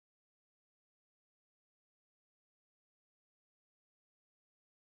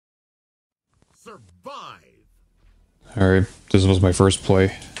Survive. Alright, this was my first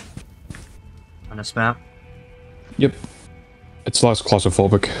play. On this map? Yep. It's less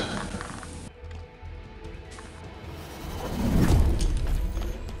claustrophobic.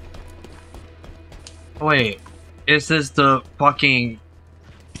 Wait, is this the fucking...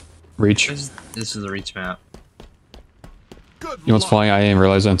 Reach. This is the Reach map. You know what's funny? I didn't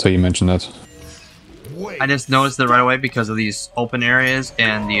realize that until you mentioned that. I just noticed it right away because of these open areas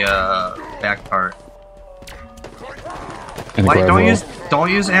and the back part. And Why don't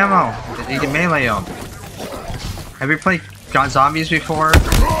use ammo? You can melee them. Have you played got zombies before?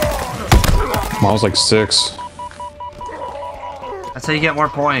 Mine was like 6. That's how you get more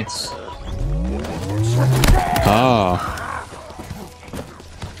points. Ah.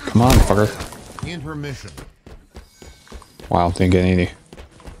 Come on, fucker. Intermission. Wow, didn't get any.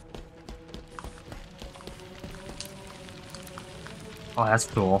 Oh, that's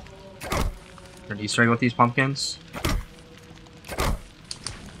cool. An Easter egg with these pumpkins?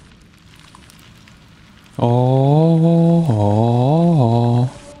 Oh.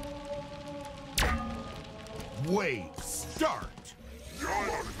 Wait. Start.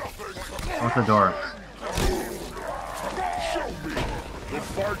 What's the door? Show me. The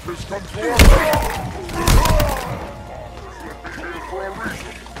fight has come to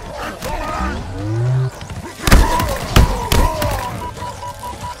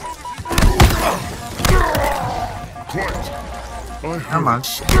Come on.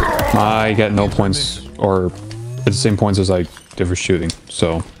 I get no points, or it's the same points as I did for shooting,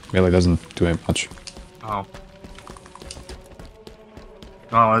 so melee doesn't do it much. Oh.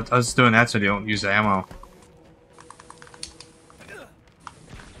 Oh, I was doing that so you don't use the ammo.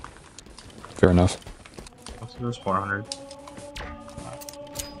 Fair enough. Let's do this 400.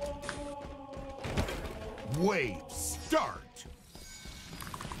 Wait. Start.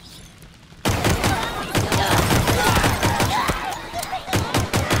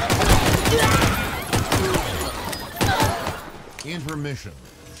 Intermission.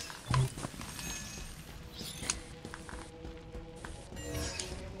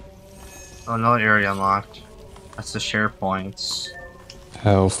 Oh, another area unlocked. That's the share points.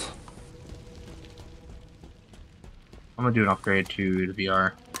 Health. I'm gonna do an upgrade to the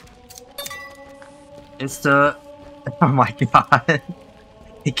VR. It's the... Oh my god.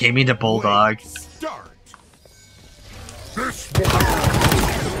 He gave me the bulldog. Wait, start. This one.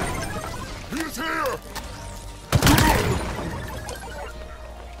 He's here.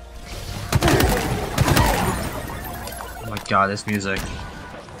 Oh my god, this music.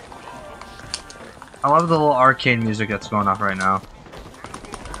 I love the little arcade music that's going off right now.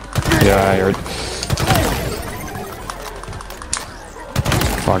 Yeah, I heard.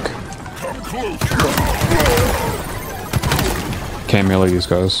 Fuck. Can't melee these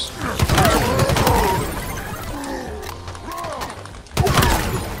guys.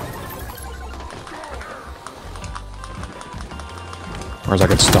 Whereas I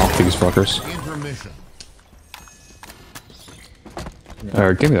could stomp these fuckers. Intermission.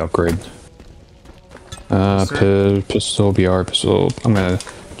 Alright, give me the upgrade. Pistol, BR, pistol. I'm gonna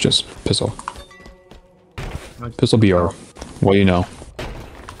just pistol. Pistol BR. What do you know?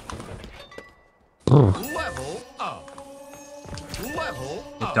 Level up. Level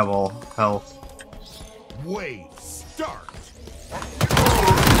up. Double health. Wait. Start.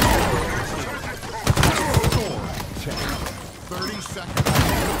 30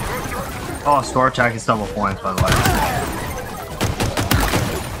 seconds. Oh, store attack is double points, by the way.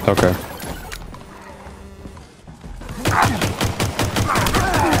 Okay.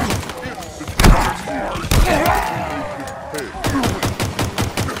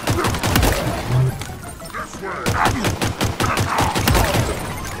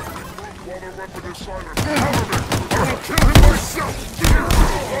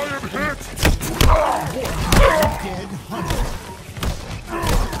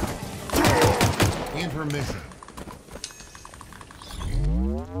 Intermission.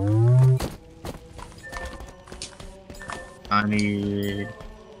 I need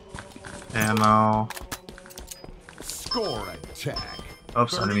ammo. Score attack.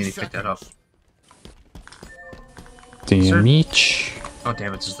 Oops, I didn't mean to pick that up. Damage. Oh,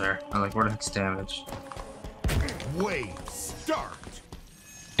 damage is there. I'm like, where the heck's damage? Wait. Start.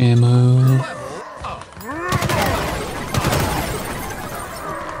 Ammo. Level up.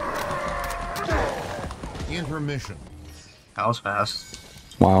 Intermission. That was fast.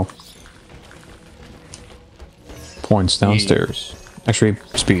 Wow. Points downstairs. Actually,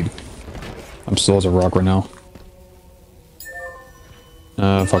 speed. I'm still as a rock right now.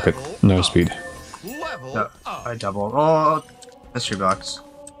 Fuck it. No speed. Level No, up. I doubled. Oh, mystery box.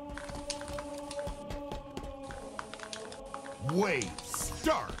 Wait,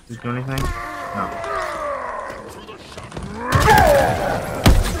 start. Did it do anything? No.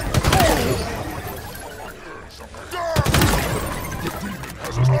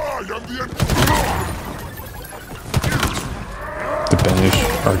 The Banish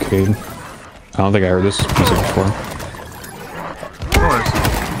arcade. I don't think I heard this music before. Of course.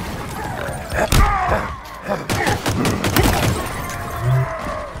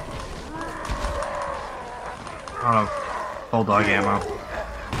 I don't know. Bulldog ammo.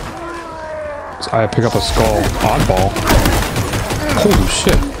 So I pick up a skull oddball. Holy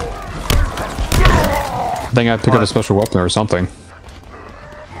shit. I think I pick up a special weapon or something.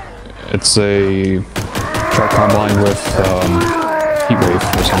 It's a shark combine with heat wave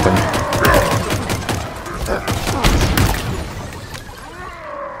or something.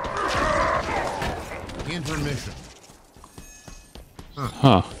 Intermission.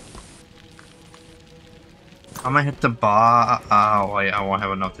 Huh. I'm gonna hit the bar. Oh, wait, I won't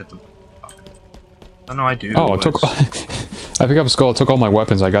have enough to hit the bar. I know I do. Oh, it took. I picked up a skull, it took all my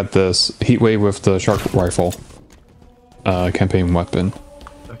weapons. I got this heat wave with the shark rifle. Campaign weapon.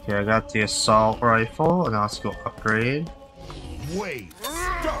 Okay, I got the assault rifle, and now let's go upgrade. Wait,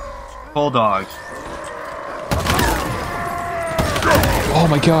 start. Bulldog. Oh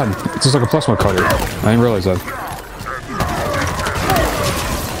my god, it's just like a plasma cutter. I didn't realize that.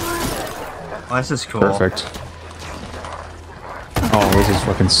 Oh, this is cool. Perfect. Oh, this is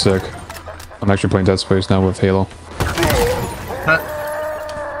fucking sick. I'm actually playing Dead Space now with Halo.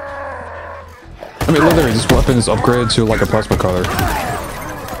 I mean, literally, this weapon is upgraded to like a plasma cutter.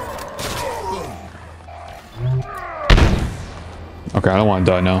 Okay, I don't want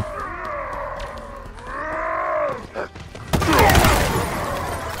to die now.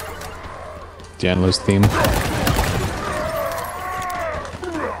 The endless theme.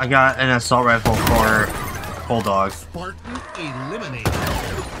 I got an assault rifle for Bulldog. Spartan eliminated.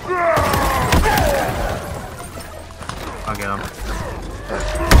 I'll get him.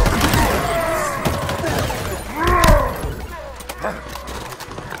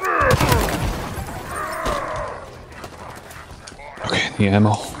 Okay, the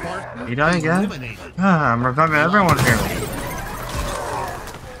ammo. You die again? Ah, I'm reviving everyone here.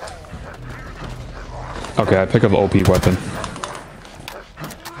 Okay, I pick up an OP weapon.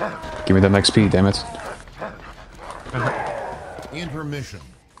 Give me that XP, damn it. Intermission.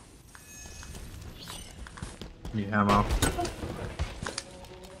 Need ammo.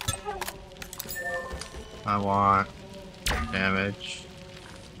 I want damage.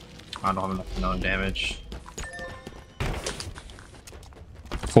 I don't have enough no damage.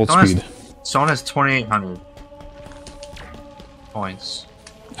 Full speed. Someone has 2,800 points.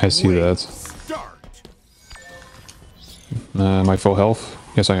 I see that. Start. My full health?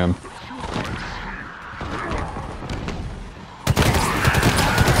 Yes, I am.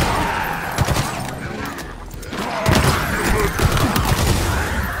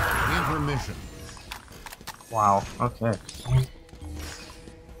 Intermission. Wow, okay.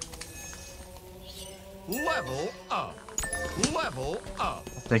 Level up. Level up.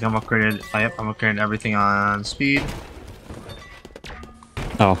 I think I'm upgraded. Yep, I'm upgrading everything on speed.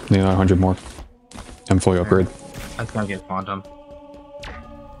 Oh, need 100 more. I'm fully upgraded. I think I'll get quantum.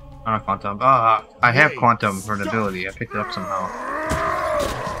 Not quantum. Ah, I have quantum for an ability. I picked it up somehow.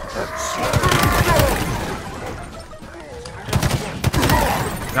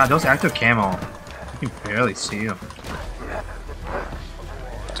 God, those active camo. You can barely see them.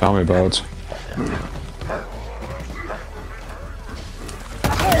 Tell me about it.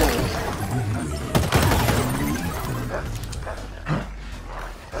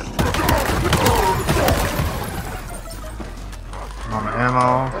 I'm on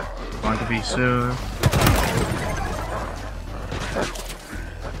ammo. Going to be soon.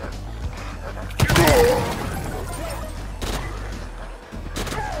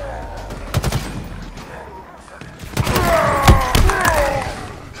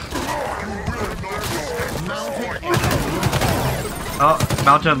 Oh,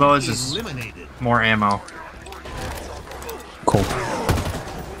 mountain bow is just Eliminated. more ammo. Cool.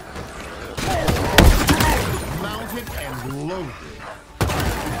 Mounted and loaded.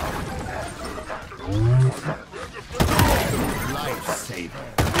 Lifesaver.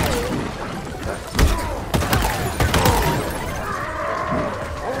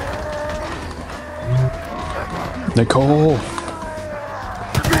 Nicole!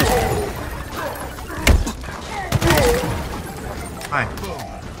 Hi.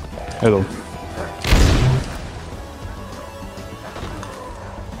 Hello.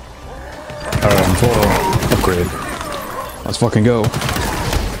 Alright, I'm full upgrade. Let's fucking go.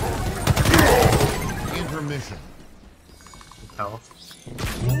 Intermission. health.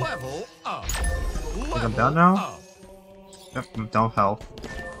 Level up. I'm down now? Yep, I'm down with health.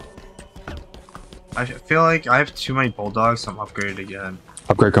 I feel like I have too many bulldogs, so I'm upgraded again.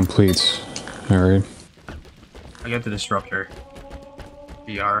 Upgrade complete. Alright. I get the disruptor.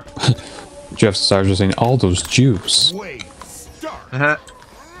 VR. Jeff starts just saying all those juice. Wait, start.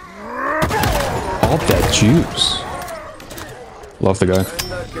 All that juice. Love the guy. I'm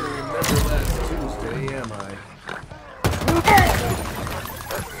not gonna remember last Tuesday, am I?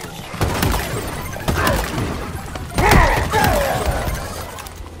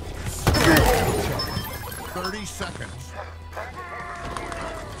 30 seconds.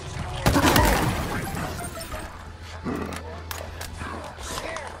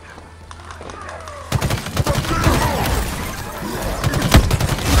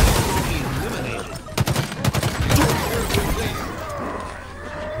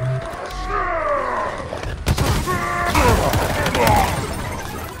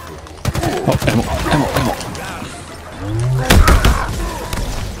 Oh, ammo, ammo, ammo.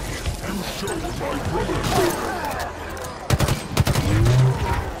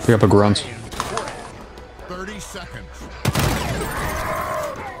 Pick up a grunt. 30 seconds.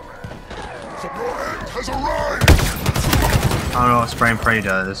 I don't know what spray and pray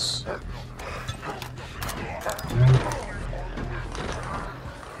does.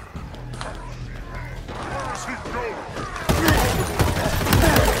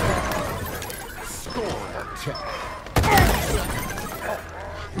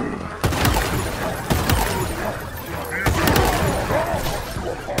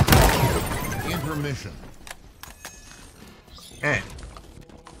 Intermission. Okay,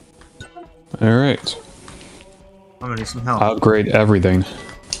 Alright. I'm gonna need some help. Upgrade everything.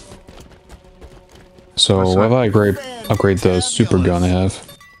 So What's what that? if I upgrade the super gun I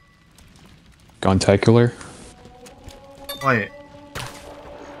have? Guntacular? Wait.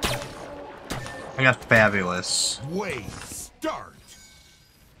 I got fabulous. Wait, start.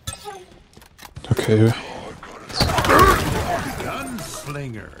 Okay.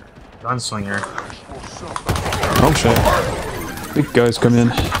 Gunslinger. Gunslinger. Oh shit. Big guys come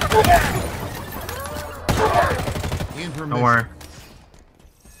in. Intermission. Don't worry.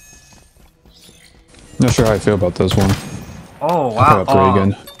 Not sure how I feel about this one. Oh I'll wow. upgrade Oh,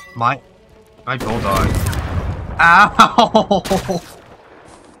 again. My bulldog. Ow!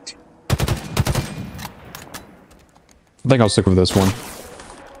 I think I'll stick with this one.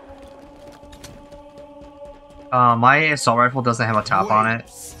 My assault rifle doesn't have a top on it,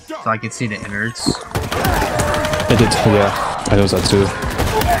 so Start. I can see the innards. It did, yeah. I noticed that too.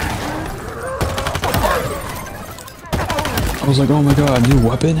 I was like, oh my god, new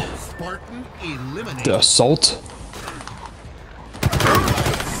weapon? Spartan eliminated. The assault?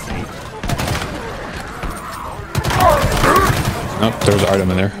 Nope, there's an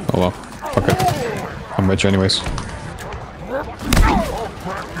item in there. Oh well. Fuck it. I'm with you anyways.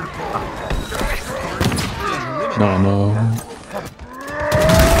 No, no.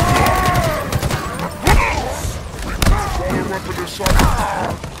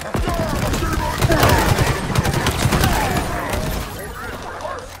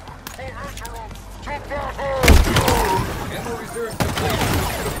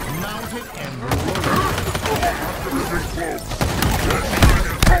 Mounted and loaded.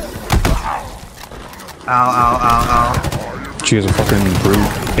 Ow, ow, ow, ow. She has a fucking brute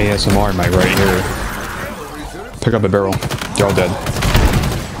ASMR mic right here. Pick up the barrel. They're all dead.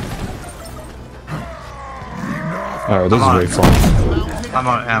 Alright, this is very fun. I'm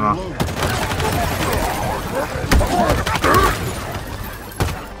out of ammo.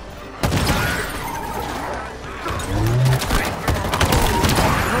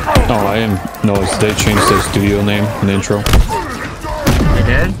 Oh, I didn't notice they changed the studio name in the intro. You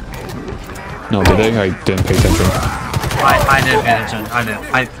did? No, did they? I didn't pay attention. I didn't pay attention.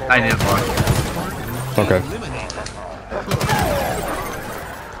 I didn't look. Okay.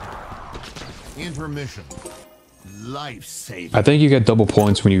 Intermission. Lifesaver. I think you get double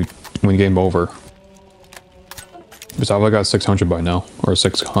points when game over. Because I've got 600 by now, or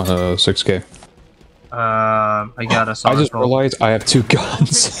 6k. I got a assault I just rifle. realized I have 2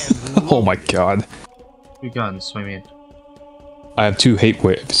 guns. Oh my god. 2 guns, what do you mean? I have 2 hate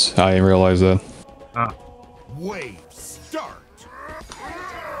waves. I didn't realize that. Oh. Wave start.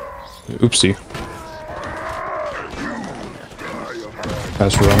 Oopsie.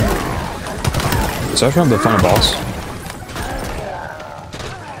 That's wrong. Is that from the final boss?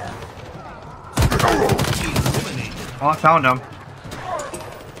 Oh, I found him.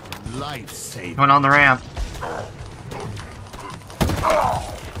 Lifesaver. Went on the ramp.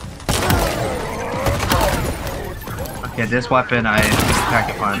 I Yeah, this weapon I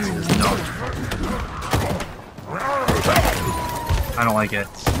pack a punch is no. I don't like it.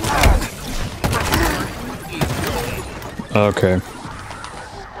 Okay.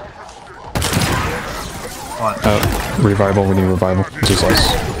 What? Revival, we need revival. Just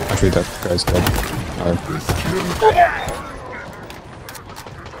us. Actually, that guy's dead. Alright.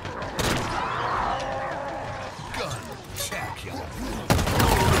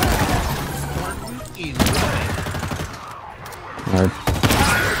 Alright.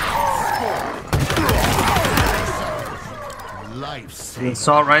 The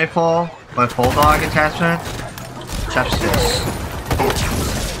assault rifle with bulldog attachment. Chopsticks.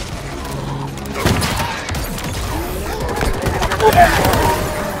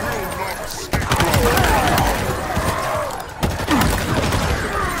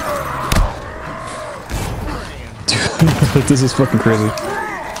 This is fucking crazy.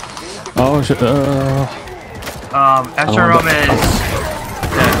 Oh shit. Extra room is dead.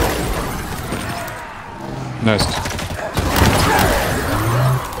 Nice.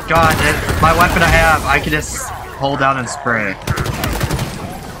 God, my weapon I have, I can just hold down and spray.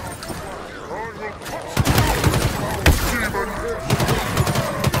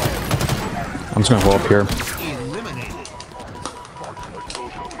 I'm just gonna hold up here.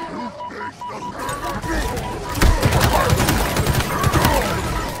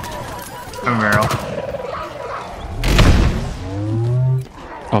 I'm barrel.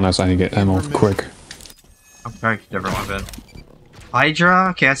 Oh nice, I need to get ammo quick. I'm trying to different weapon. Hydra?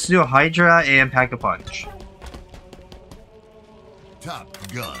 Okay, let's do a Hydra and pack a punch. Top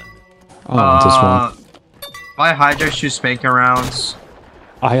gun. Oh, this one. My Hydra shoots spanking rounds.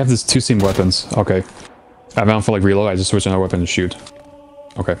 I have this 2 steam weapons. Okay. I don't feel like reload, I just switch another weapon and shoot.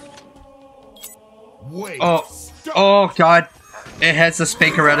 Okay. Wait. Oh god. It has a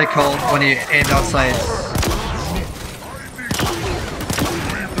spanker reticle when you aim outside.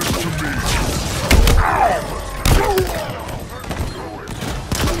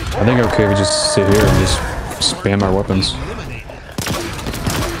 I think okay, we just sit here and just spam our weapons.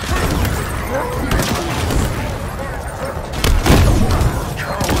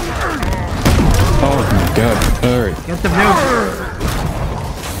 Oh my god. Alright. Get the nuke!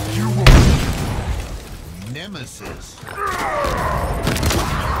 Nemesis.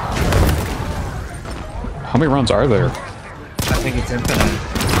 How many rounds are there? I think it's infinite.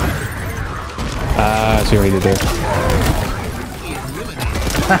 Ah, I see what you did there.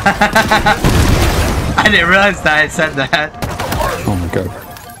 I didn't realize that I said that. Oh my god.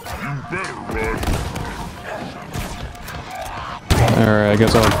 Alright, I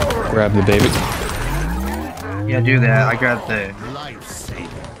guess I'll grab the baby. Yeah, do that. I grabbed the...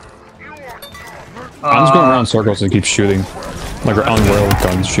 I'm just going around circles and keep shooting. Like an unrailed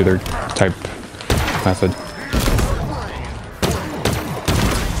gun shooter type method.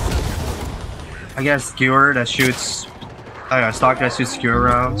 I got a skewer that shoots... I got a stock that shoots skewer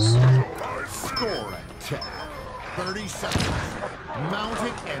rounds. Score attack. 30 seconds. Mount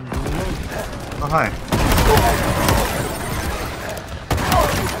it and load it. Oh, hi.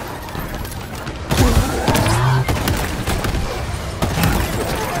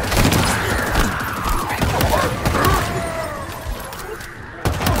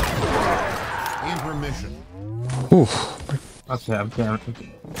 Intermission. Oof. Okay, okay.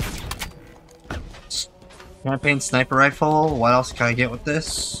 Campaign sniper rifle. What else can I get with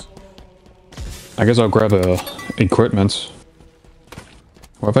this? I guess I'll grab equipment.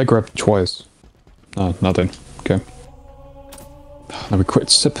 What if I grab twice? Oh, nothing. Okay. Let me quit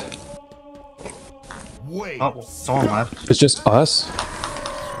sip. Wait. Oh, someone left. It's just us?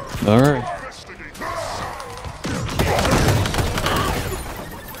 Alright.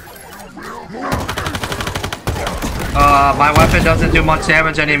 My weapon doesn't do much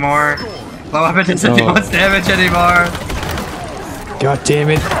damage anymore. My weapon doesn't do much damage anymore. God damn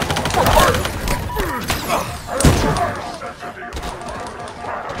it.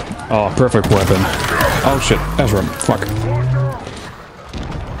 Oh, perfect weapon. Oh shit, Ezra, fuck.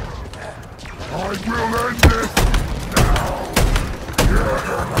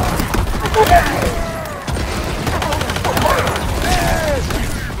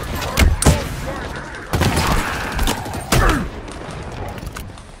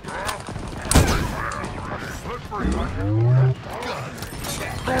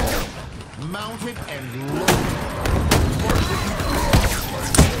 Mount it and load it.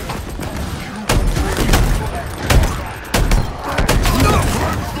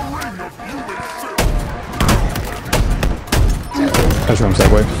 Ezra's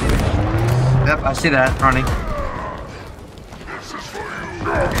that way. Yep, I see that running.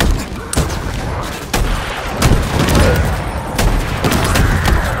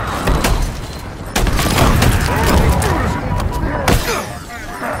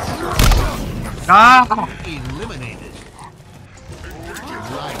 Ah! Eliminated.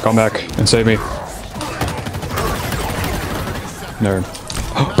 Come back and save me. Nerd.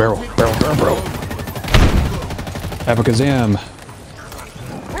 Barrel. Abacazam.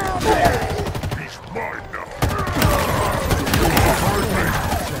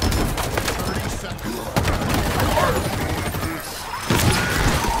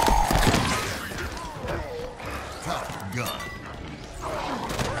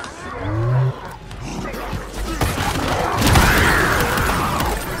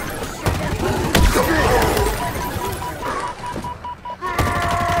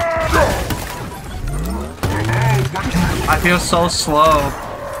 I feel so slow.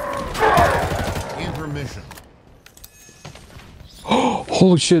 Intermission.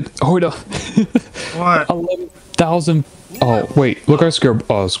 Holy shit. Hold up. What? 11,000. Oh, wait. Look at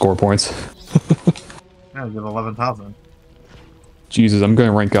our score points. Yeah, we have 11,000. Jesus, I'm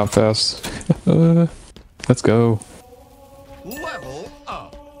gonna rank up fast. Let's go. Level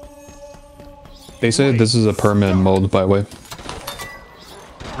up. They say this is a permanent mode, by the way.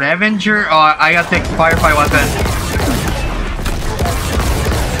 Ravager? Oh, I gotta take firefight weapon.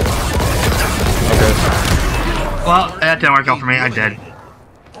 Okay. Well, that didn't work out for me. I'm dead.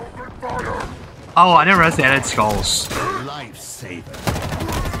 Oh, I didn't realize they added skulls. Lifesaver.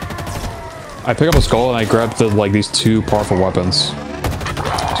 I pick up a skull and I grab these two powerful weapons. So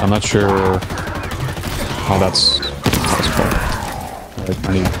I'm not sure how that's possible. Right, I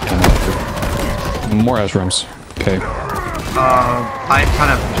need ammo. More Esrams. Okay. I'm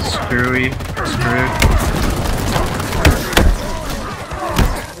kind of screwed.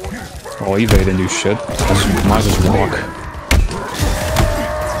 Well, evade and do shit. Might as well walk.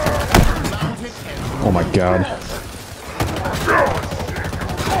 Oh my god.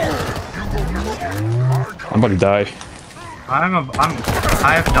 I'm about to die. I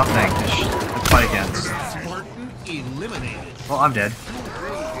have nothing to fight against. Spartan eliminated. Well, I'm dead.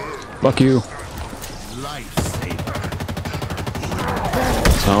 Fuck you. Lifesaver.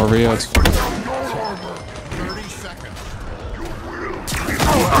 It's not over yet. 30 seconds.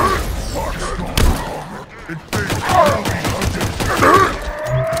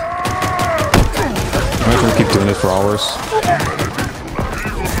 I'm gonna keep doing this for hours.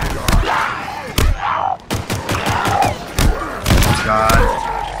 God.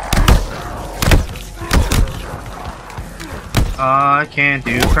 I can't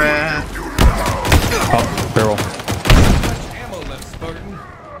do crap. Oh, barrel. Ammo left, Spartan.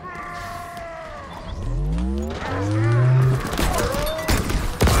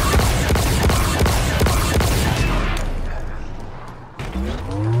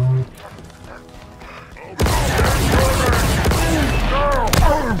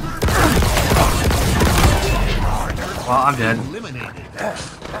 Well, I'm dead. Eliminated.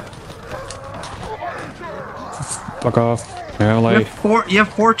 Fuck off. Melee. You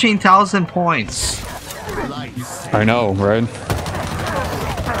have 14,000 points. Lifesaver. I know, right?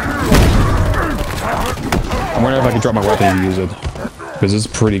 I'm wondering if I can drop my weapon and use it. Because it's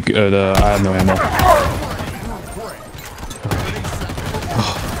pretty good. I have no ammo.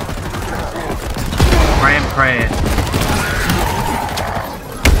 Pray and pray it.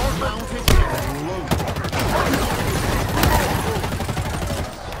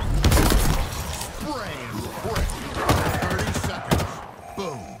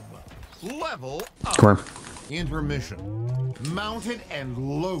 Level up. Come here. Intermission. Mounted and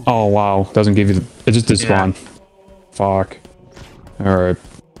loaded. Oh wow, doesn't give you the. It just did spawn. Yeah. Fuck. Alright.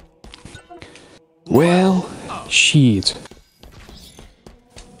 Well, shit.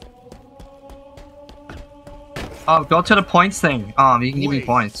 Oh, go to the points thing. You can give me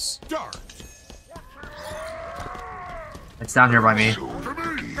points. Start. It's down here by me.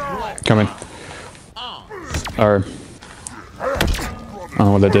 Coming. Alright. I don't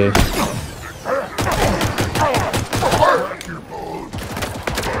know what that did.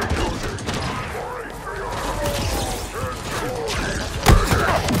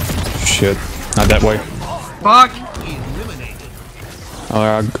 Shit. Not that way. Fuck!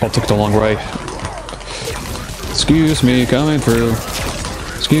 I'll take the long way. Excuse me, coming through.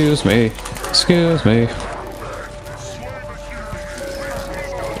 Excuse me. Excuse me.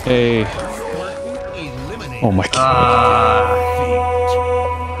 Hey. Oh my god.